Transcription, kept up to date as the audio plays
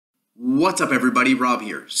What's up everybody, Rob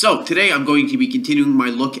here. So today I'm going to be continuing my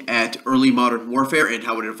look at early modern warfare and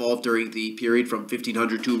how it evolved during the period from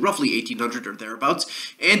 1500 to roughly 1800 or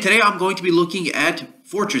thereabouts. And today I'm going to be looking at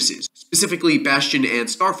fortresses, specifically bastion and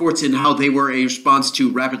star forts, and how they were a response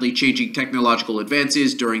to rapidly changing technological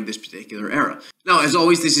advances during this particular era. Now, as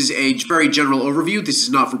always, this is a very general overview. This is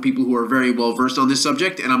not for people who are very well versed on this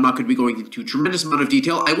subject, and I'm not going to be going into a tremendous amount of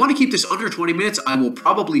detail. I want to keep this under 20 minutes. I will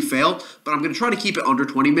probably fail, but I'm going to try to keep it under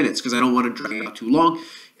 20 minutes because I don't want to drag it out too long.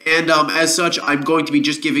 And as such, I'm going to be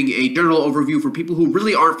just giving a general overview for people who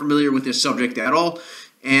really aren't familiar with this subject at all.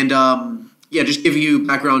 And yeah, just give you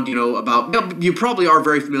background, about, you probably are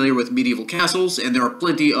very familiar with medieval castles, and there are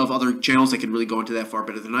plenty of other channels that can really go into that far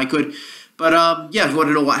better than I could. But yeah, if you want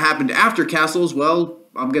to know what happened after castles, well,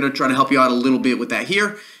 I'm going to try to help you out a little bit with that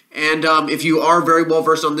here. And if you are very well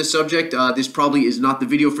versed on this subject, this probably is not the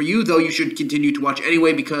video for you, though you should continue to watch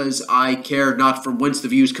anyway because I care not from whence the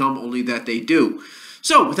views come, only that they do.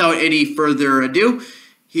 So, without any further ado,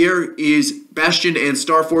 here is bastion and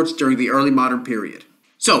star forts during the early modern period.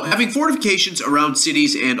 So, having fortifications around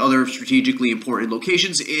cities and other strategically important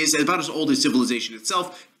locations is about as old as civilization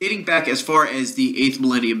itself, dating back as far as the 8th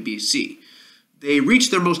millennium BC. They reached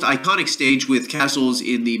their most iconic stage with castles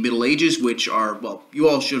in the Middle Ages, which are, well, you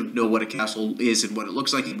all should know what a castle is and what it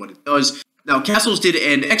looks like and what it does. Now, castles did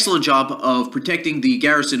an excellent job of protecting the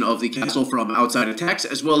garrison of the castle from outside attacks,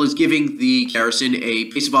 as well as giving the garrison a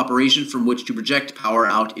base of operations from which to project power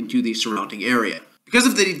out into the surrounding area. Because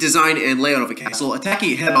of the design and layout of a castle,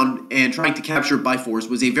 attacking it head-on and trying to capture it by force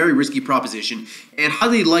was a very risky proposition and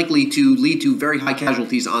highly likely to lead to very high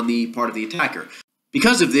casualties on the part of the attacker.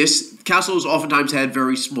 Because of this, castles oftentimes had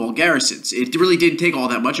very small garrisons. It really didn't take all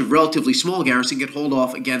that much. A relatively small garrison could hold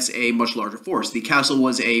off against a much larger force. The castle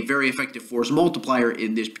was a very effective force multiplier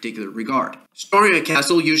in this particular regard. Storming a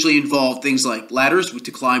castle usually involved things like ladders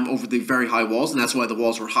to climb over the very high walls, and that's why the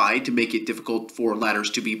walls were high, to make it difficult for ladders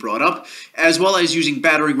to be brought up, as well as using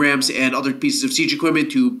battering rams and other pieces of siege equipment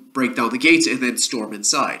to break down the gates and then storm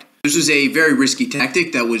inside. This was a very risky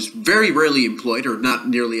tactic that was very rarely employed, or not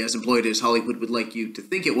nearly as employed as Hollywood would like you to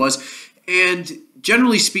think it was, and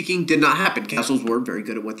generally speaking did not happen. Castles weren't very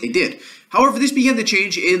good at what they did. However, this began to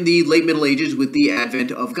change in the late Middle Ages with the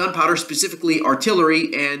advent of gunpowder, specifically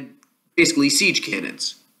artillery and basically siege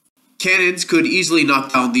cannons. Cannons could easily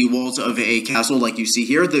knock down the walls of a castle like you see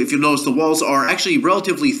here. If you'll notice, the walls are actually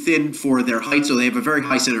relatively thin for their height, so they have a very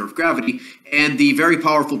high center of gravity, and the very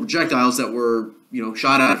powerful projectiles that were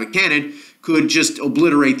shot out of a cannon could just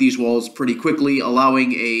obliterate these walls pretty quickly,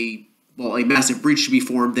 allowing a massive breach to be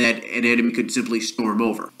formed that an enemy could simply storm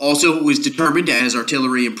over. Also, it was determined, as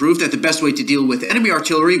artillery improved, that the best way to deal with enemy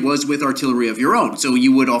artillery was with artillery of your own. So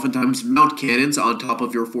you would oftentimes mount cannons on top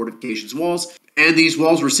of your fortifications walls, and these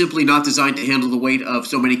walls were simply not designed to handle the weight of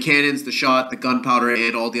so many cannons, the shot, the gunpowder,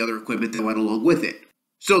 and all the other equipment that went along with it.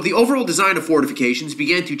 So the overall design of fortifications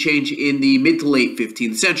began to change in the mid to late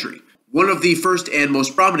 15th century. One of the first and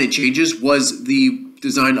most prominent changes was the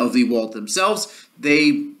design of the walls themselves.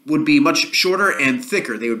 They would be much shorter and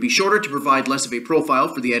thicker. They would be shorter to provide less of a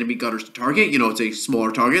profile for the enemy gunners to target. It's a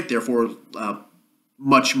smaller target, therefore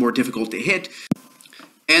much more difficult to hit.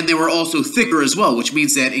 And they were also thicker as well, which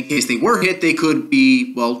means that in case they were hit, they could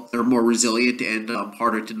be, they're more resilient and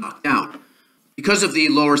harder to knock down. Because of the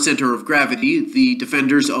lower center of gravity, the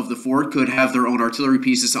defenders of the fort could have their own artillery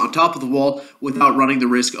pieces on top of the wall without running the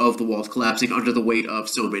risk of the walls collapsing under the weight of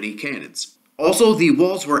so many cannons. Also, the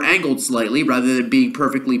walls were angled slightly rather than being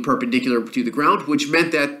perfectly perpendicular to the ground, which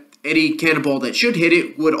meant that any cannonball that should hit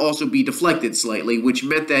it would also be deflected slightly, which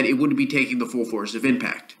meant that it wouldn't be taking the full force of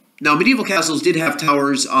impact. Now, medieval castles did have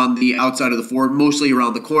towers on the outside of the fort, mostly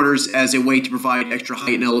around the corners, as a way to provide extra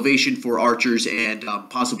height and elevation for archers and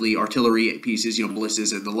possibly artillery pieces,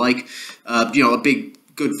 ballistas and the like. A big,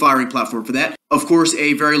 good firing platform for that. Of course,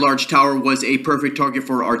 a very large tower was a perfect target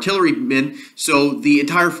for artillerymen, so the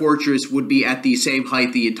entire fortress would be at the same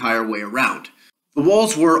height the entire way around. The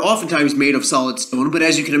walls were oftentimes made of solid stone, but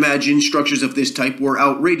as you can imagine, structures of this type were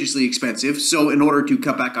outrageously expensive, so in order to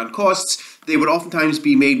cut back on costs, they would oftentimes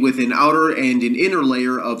be made with an outer and an inner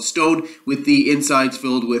layer of stone, with the insides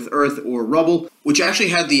filled with earth or rubble, which actually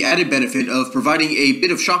had the added benefit of providing a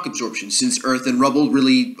bit of shock absorption, since earth and rubble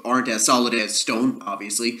really aren't as solid as stone,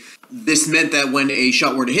 obviously. This meant that when a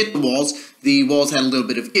shot were to hit the walls had a little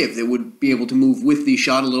bit of give. They would be able to move with the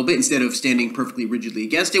shot a little bit instead of standing perfectly rigidly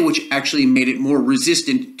against it, which actually made it more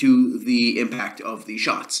resistant to the impact of the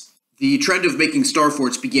shots. The trend of making star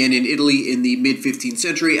forts began in Italy in the mid-15th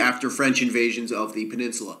century after French invasions of the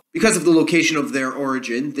peninsula. Because of the location of their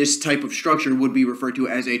origin, this type of structure would be referred to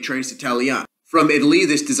as a tres Italien. From Italy,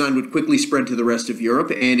 this design would quickly spread to the rest of Europe,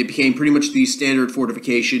 and it became pretty much the standard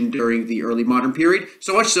fortification during the early modern period,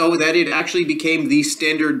 so much so that it actually became the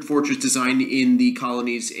standard fortress design in the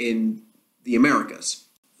colonies in the Americas.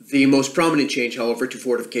 The most prominent change, however, to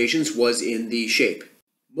fortifications was in the shape.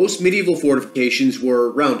 Most medieval fortifications were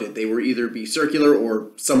rounded. They would either be circular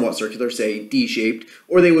or somewhat circular, say D-shaped,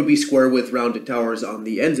 or they would be square with rounded towers on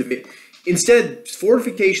the ends of it. Instead,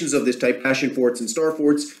 fortifications of this type, bastion forts and star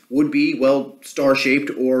forts, would be, well,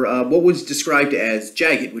 star-shaped or what was described as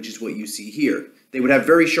jagged, which is what you see here. They would have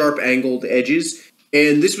very sharp angled edges,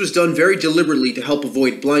 and this was done very deliberately to help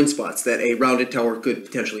avoid blind spots that a rounded tower could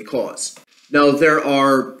potentially cause. Now, there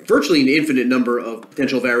are virtually an infinite number of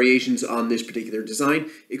potential variations on this particular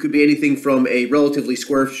design. It could be anything from a relatively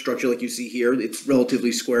square structure like you see here. It's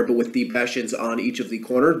relatively square, but with the bastions on each of the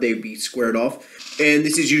corner, they'd be squared off. And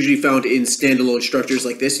this is usually found in standalone structures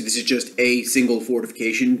like this. This is just a single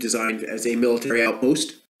fortification designed as a military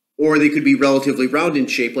outpost. Or they could be relatively round in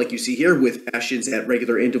shape like you see here, with bastions at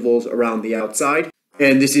regular intervals around the outside.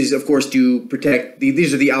 And this is, of course, to protect,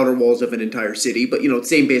 these are the outer walls of an entire city, but,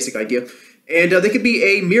 same basic idea. And they could be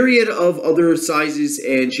a myriad of other sizes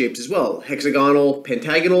and shapes as well. Hexagonal,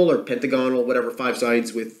 pentagonal, or pentagonal, whatever, 5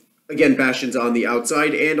 sides with, again, bastions on the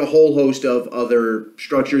outside, and a whole host of other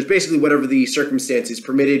structures, basically whatever the circumstances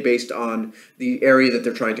permitted based on the area that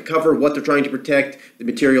they're trying to cover, what they're trying to protect, the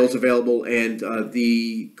materials available, and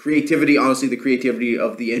the creativity, honestly, the creativity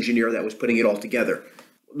of the engineer that was putting it all together.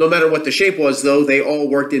 No matter what the shape was, though, they all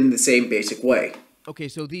worked in the same basic way. Okay,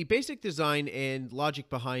 so the basic design and logic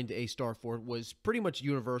behind a star fort was pretty much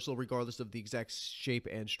universal regardless of the exact shape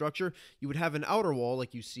and structure. You would have an outer wall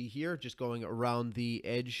like you see here, just going around the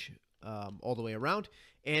edge all the way around,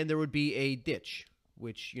 and there would be a ditch,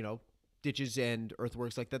 which, ditches and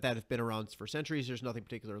earthworks like that have been around for centuries. There's nothing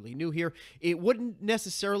particularly new here. It wouldn't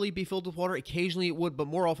necessarily be filled with water. Occasionally it would, but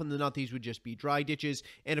more often than not, these would just be dry ditches,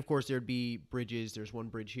 and of course there'd be bridges. There's one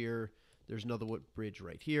bridge here. There's another bridge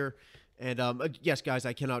right here. And yes, guys,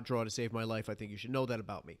 I cannot draw to save my life. I think you should know that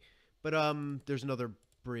about me. But there's another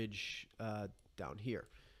bridge down here.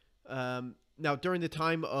 Now, during the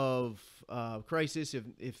time of crisis,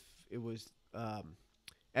 if it was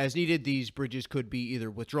as needed, these bridges could be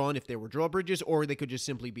either withdrawn if they were drawbridges, or they could just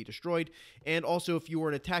simply be destroyed. And also, if you were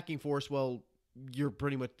an attacking force, well, you're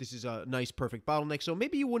pretty much, this is a nice, perfect bottleneck. So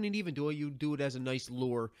maybe you wouldn't even do it. You'd do it as a nice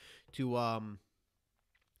lure to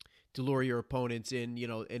lure your opponents in,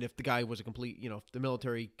 and if the guy was a complete, if the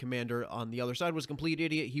military commander on the other side was a complete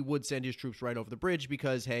idiot, he would send his troops right over the bridge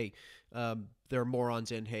because, hey, they're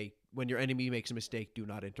morons, and hey, when your enemy makes a mistake, do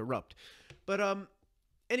not interrupt. But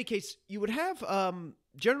any case, you would have,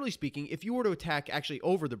 generally speaking, if you were to attack actually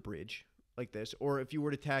over the bridge like this, or if you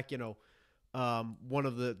were to attack, one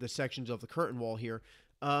of the sections of the curtain wall here,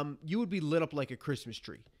 you would be lit up like a Christmas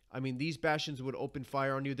tree. I mean, these bastions would open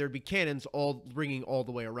fire on you. There'd be cannons all ringing all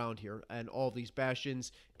the way around here, and all these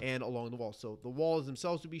bastions and along the wall. So the walls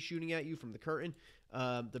themselves would be shooting at you from the curtain.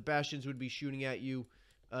 The bastions would be shooting at you.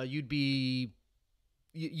 You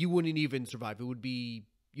wouldn't even survive. You'd be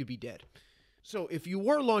dead. So if you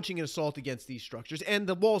were launching an assault against these structures, and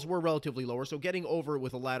the walls were relatively lower, so getting over it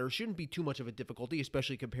with a ladder shouldn't be too much of a difficulty,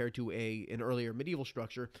 especially compared to an earlier medieval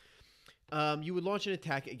structure. You would launch an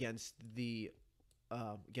attack against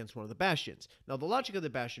one of the bastions. Now, the logic of the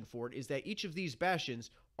bastion fort is that each of these bastions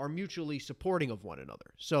are mutually supporting of one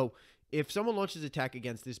another. So if someone launches an attack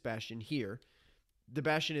against this bastion here, the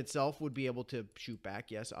bastion itself would be able to shoot back,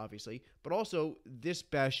 yes, obviously, but also this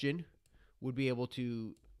bastion would be able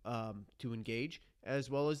to engage, as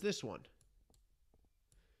well as this one.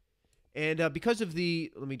 And because of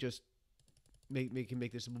let me just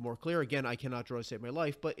make this a little more clear. Again, I cannot draw to save my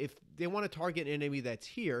life, but if they want to target an enemy that's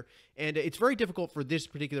here, and it's very difficult for this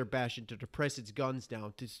particular bastion to depress its guns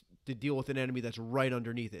down to deal with an enemy that's right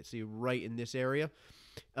underneath it, see, right in this area.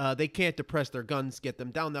 They can't depress their guns, get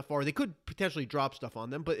them down that far. They could potentially drop stuff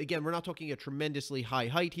on them, but again, we're not talking a tremendously high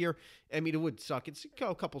height here. I mean, it would suck. It's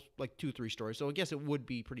a couple, like 2-3 stories, so I guess it would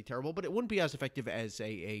be pretty terrible, but it wouldn't be as effective as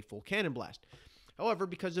a full cannon blast. However,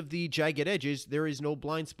 because of the jagged edges, there is no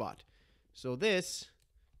blind spot. So this,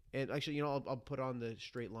 and actually, I'll put on the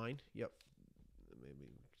straight line. Yep.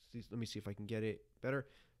 Let me see if I can get it better.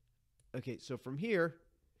 Okay, so from here,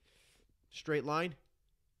 straight line,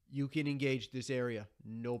 you can engage this area,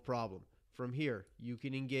 no problem. From here, you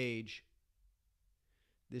can engage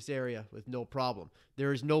this area with no problem.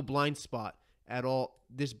 There is no blind spot at all.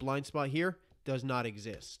 This blind spot here does not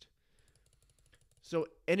exist. So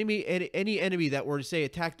any enemy that were to, say,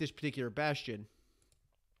 attack this particular bastion,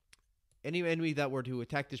 any enemy that were to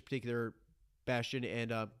attack this particular bastion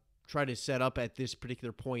and try to set up at this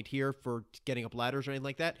particular point here for getting up ladders or anything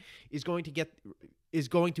like that is going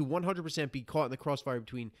to 100% be caught in the crossfire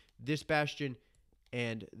between this bastion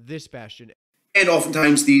and this bastion. And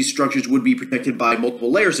oftentimes these structures would be protected by multiple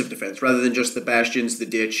layers of defense rather than just the bastions, the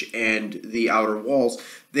ditch, and the outer walls.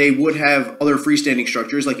 They would have other freestanding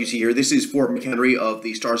structures like you see here. This is Fort McHenry of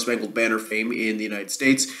the Star-Spangled Banner fame in the United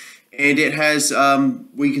States. And it has, well,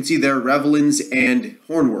 you can see there, ravelins and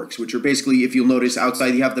hornworks, which are basically, if you'll notice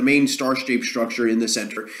outside, you have the main star-shaped structure in the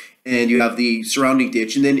center, and you have the surrounding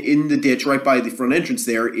ditch. And then in the ditch, right by the front entrance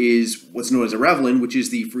there, is what's known as a ravelin, which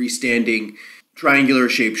is the freestanding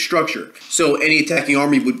triangular-shaped structure. So any attacking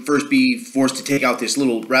army would first be forced to take out this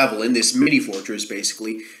little ravelin, this mini-fortress,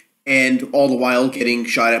 basically, and all the while getting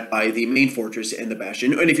shot at by the main fortress and the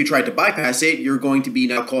bastion. And if you tried to bypass it, you're going to be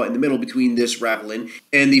now caught in the middle between this ravelin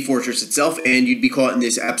and the fortress itself, and you'd be caught in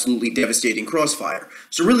this absolutely devastating crossfire.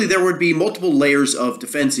 So really, there would be multiple layers of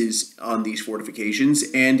defenses on these fortifications,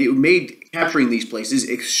 and it made capturing these places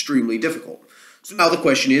extremely difficult. So now the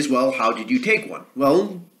question is, well, how did you take one?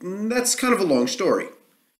 Well, that's kind of a long story.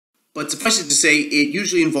 But suffice it to say, it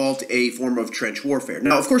usually involved a form of trench warfare.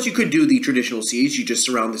 Now, of course, you could do the traditional siege. You just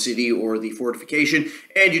surround the city or the fortification,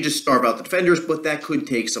 and you just starve out the defenders, but that could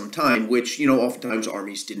take some time, which, oftentimes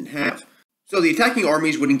armies didn't have. So the attacking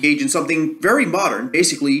armies would engage in something very modern,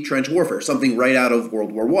 basically trench warfare, something right out of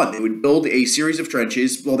World War I. They would build a series of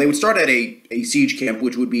trenches. Well, they would start at a siege camp,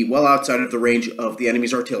 which would be well outside of the range of the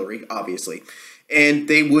enemy's artillery, obviously. And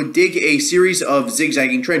they would dig a series of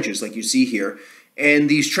zigzagging trenches, like you see here. And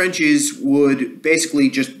these trenches would basically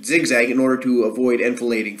just zigzag in order to avoid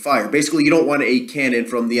enfilading fire. Basically, you don't want a cannon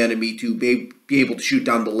from the enemy to be able to shoot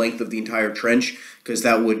down the length of the entire trench, because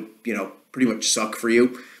that would, pretty much suck for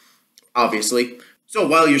you, obviously. So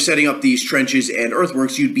while you're setting up these trenches and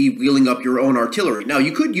earthworks, you'd be wheeling up your own artillery. Now,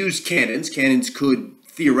 you could use cannons. Cannons could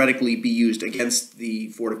theoretically be used against the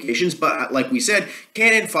fortifications, but like we said,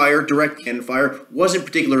 direct cannon fire, wasn't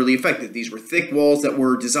particularly effective. These were thick walls that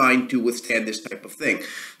were designed to withstand this type of thing.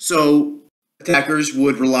 So attackers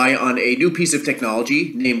would rely on a new piece of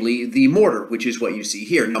technology, namely the mortar, which is what you see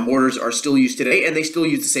here. Now, mortars are still used today, and they still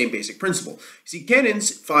use the same basic principle. See,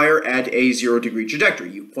 cannons fire at a 0-degree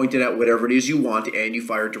trajectory. You point it at whatever it is you want, and you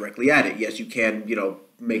fire directly at it. Yes, you can,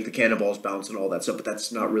 make the cannonballs bounce and all that stuff, but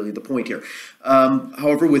that's not really the point here.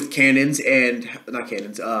 However, with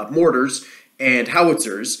mortars and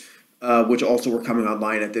howitzers, which also were coming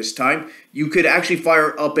online at this time, you could actually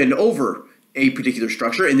fire up and over a particular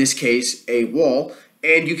structure, in this case, a wall,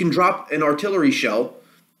 and you can drop an artillery shell.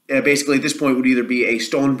 Basically, at this point, would either be a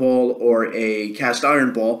stone ball or a cast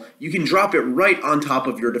iron ball. You can drop it right on top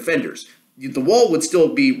of your defenders. The wall would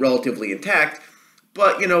still be relatively intact,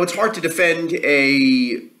 but, it's hard to defend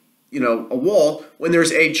a wall when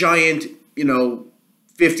there's a giant,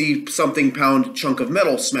 50-something pound chunk of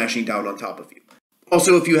metal smashing down on top of you.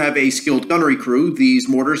 Also, if you have a skilled gunnery crew, these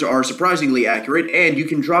mortars are surprisingly accurate, and you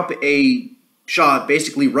can drop a shot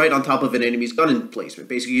basically right on top of an enemy's gun emplacement.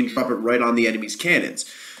 Basically, you can drop it right on the enemy's cannons.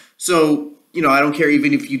 So, I don't care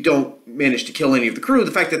even if you don't manage to kill any of the crew,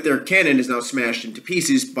 the fact that their cannon is now smashed into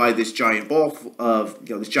pieces by this giant ball of,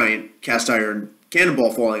 this giant cast iron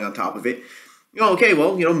cannonball falling on top of it. Okay,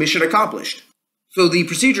 well, mission accomplished. So the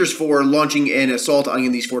procedures for launching an assault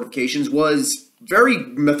on these fortifications was very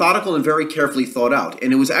methodical and very carefully thought out.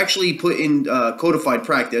 And it was actually put in codified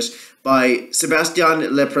practice by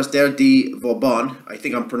Sébastien Le Presteur de Vauban. I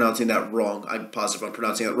think I'm pronouncing that wrong. I'm positive I'm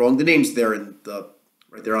pronouncing that wrong. The name's there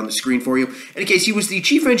right there on the screen for you. In any case, he was the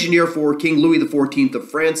chief engineer for King Louis XIV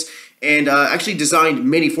of France, and actually designed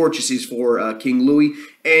many fortresses for King Louis.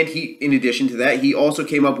 And in addition to that, he also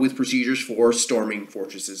came up with procedures for storming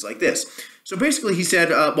fortresses like this. So basically, he said,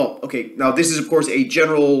 now this is of course a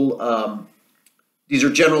general. These are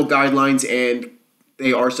general guidelines, and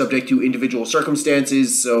they are subject to individual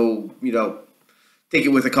circumstances. So take it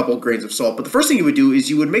with a couple of grains of salt. But the first thing you would do is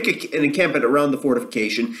you would make an encampment around the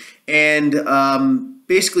fortification, and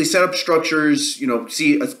basically set up structures,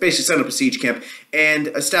 basically set up a siege camp and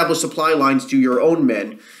establish supply lines to your own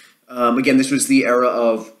men. Again, this was the era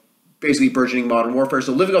of basically burgeoning modern warfare.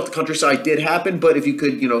 So living off the countryside did happen, but if you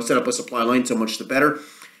could, set up a supply line, so much the better.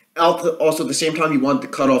 Also, at the same time, you wanted to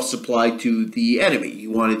cut off supply to the enemy.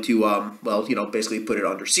 You wanted to, basically put it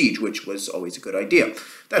under siege, which was always a good idea.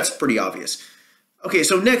 That's pretty obvious. Okay,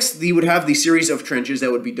 so next, you would have the series of trenches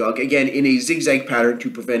that would be dug, again, in a zigzag pattern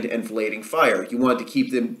to prevent enfilading fire. You wanted to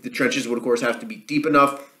keep the trenches would, of course, have to be deep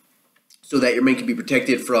enough so that your men can be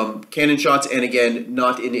protected from cannon shots, and again,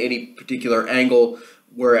 not in any particular angle,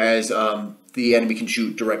 whereas the enemy can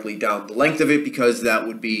shoot directly down the length of it, because that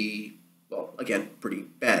would be, well, again, pretty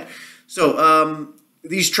bad. So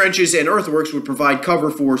These trenches and earthworks would provide cover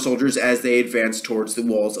for soldiers as they advanced towards the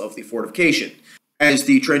walls of the fortification. As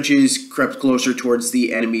the trenches crept closer towards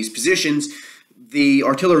the enemy's positions, the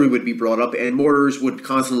artillery would be brought up, and mortars would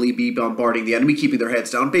constantly be bombarding the enemy, keeping their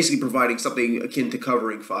heads down, basically providing something akin to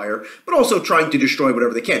covering fire, but also trying to destroy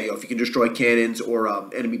whatever they can. If you can destroy cannons or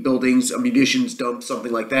enemy buildings, munitions dumps,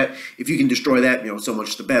 something like that, if you can destroy that, so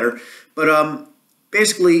much the better. But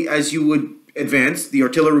basically, as you would advance, the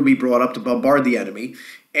artillery would be brought up to bombard the enemy,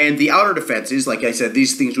 and the outer defenses, like I said,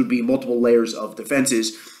 these things would be multiple layers of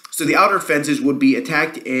defenses. So the outer fences would be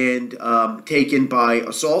attacked and taken by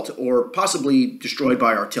assault or possibly destroyed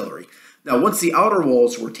by artillery. Now, once the outer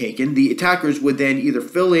walls were taken, the attackers would then either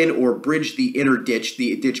fill in or bridge the inner ditch,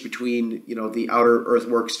 the ditch between the outer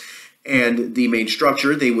earthworks and the main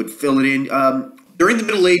structure. They would fill it in. During the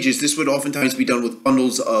Middle Ages, this would oftentimes be done with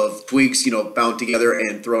bundles of twigs, bound together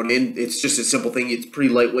and thrown in. It's just a simple thing. It's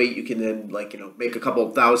pretty lightweight. You can then, make a couple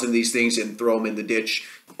of thousand of these things and throw them in the ditch.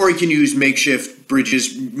 Or you can use makeshift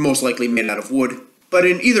bridges, most likely made out of wood. But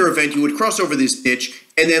in either event, you would cross over this ditch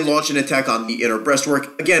and then launch an attack on the inner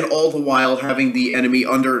breastwork. Again, all the while having the enemy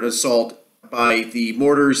under an assault by the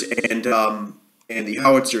mortars and the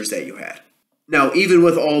howitzers that you had. Now, even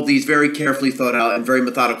with all of these very carefully thought out and very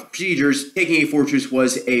methodical procedures, taking a fortress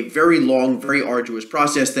was a very long, very arduous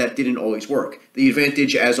process that didn't always work. The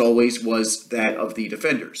advantage, as always, was that of the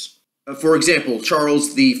defenders. For example,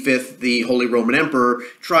 Charles V, the Holy Roman Emperor,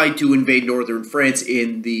 tried to invade northern France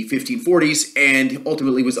in the 1540s and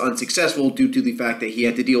ultimately was unsuccessful due to the fact that he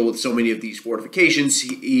had to deal with so many of these fortifications.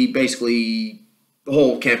 The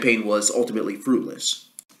whole campaign was ultimately fruitless.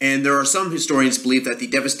 And there are some historians who believe that the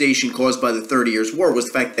devastation caused by the 30 Years' War was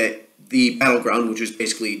the fact that the battleground, which was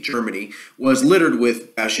basically Germany, was littered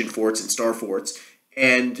with bastion forts and star forts,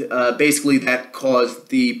 and basically that caused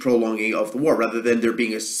the prolonging of the war. Rather than there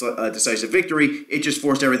being a decisive victory, it just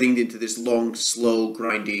forced everything into this long, slow,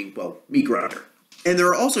 grinding, meat grinder. And there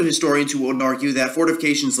are also historians who would argue that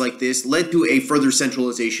fortifications like this led to a further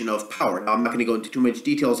centralization of power. Now, I'm not going to go into too much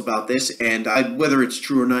details about this, and whether it's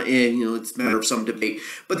true or not, it's a matter of some debate.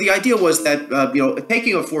 But the idea was that,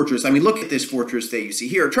 taking a fortress, look at this fortress that you see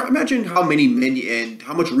here. Imagine how many men and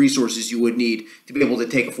how much resources you would need to be able to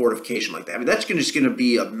take a fortification like that. That's just going to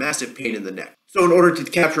be a massive pain in the neck. So in order to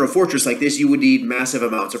capture a fortress like this, you would need massive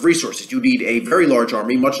amounts of resources. You would need a very large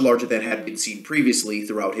army, much larger than had been seen previously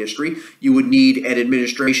throughout history. You would need an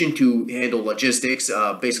administration to handle logistics,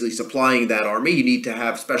 basically supplying that army. You need to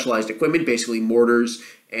have specialized equipment, basically mortars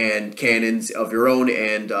and cannons of your own,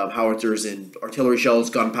 and howitzers and artillery shells,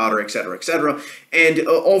 gunpowder, etc., etc. And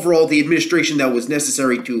overall, the administration that was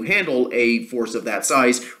necessary to handle a force of that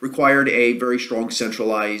size required a very strong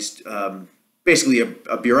centralized basically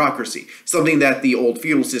a bureaucracy, something that the old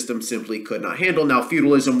feudal system simply could not handle. Now,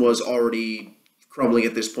 feudalism was already crumbling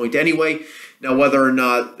at this point anyway. Now, whether or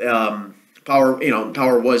not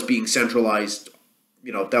power was being centralized,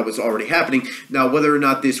 that was already happening. Now, whether or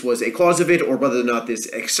not this was a cause of it or whether or not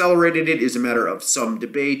this accelerated it is a matter of some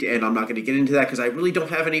debate, and I'm not going to get into that because I really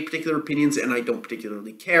don't have any particular opinions and I don't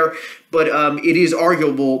particularly care. But it is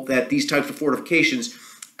arguable that these types of fortifications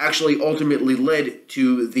actually ultimately led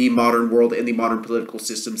to the modern world and the modern political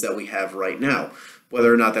systems that we have right now.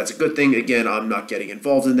 Whether or not that's a good thing, again, I'm not getting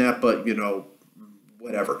involved in that, but,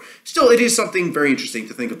 whatever. Still, it is something very interesting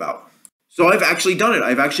to think about. So I've actually done it.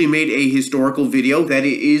 I've actually made a historical video that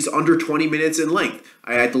is under 20 minutes in length.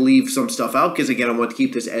 I had to leave some stuff out because, again, I want to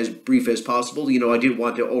keep this as brief as possible. I didn't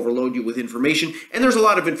want to overload you with information. And there's a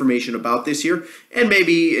lot of information about this here. And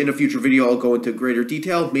maybe in a future video I'll go into greater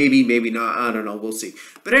detail. Maybe, maybe not. I don't know. We'll see.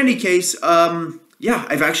 But in any case, yeah,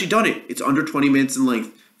 I've actually done it. It's under 20 minutes in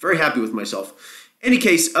length. Very happy with myself. Any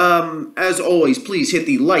case, as always, please hit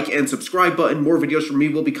the like and subscribe button. More videos from me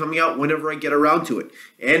will be coming out whenever I get around to it.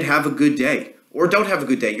 And have a good day. Or don't have a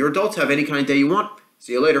good day. Your adults have any kind of day you want.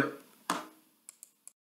 See you later.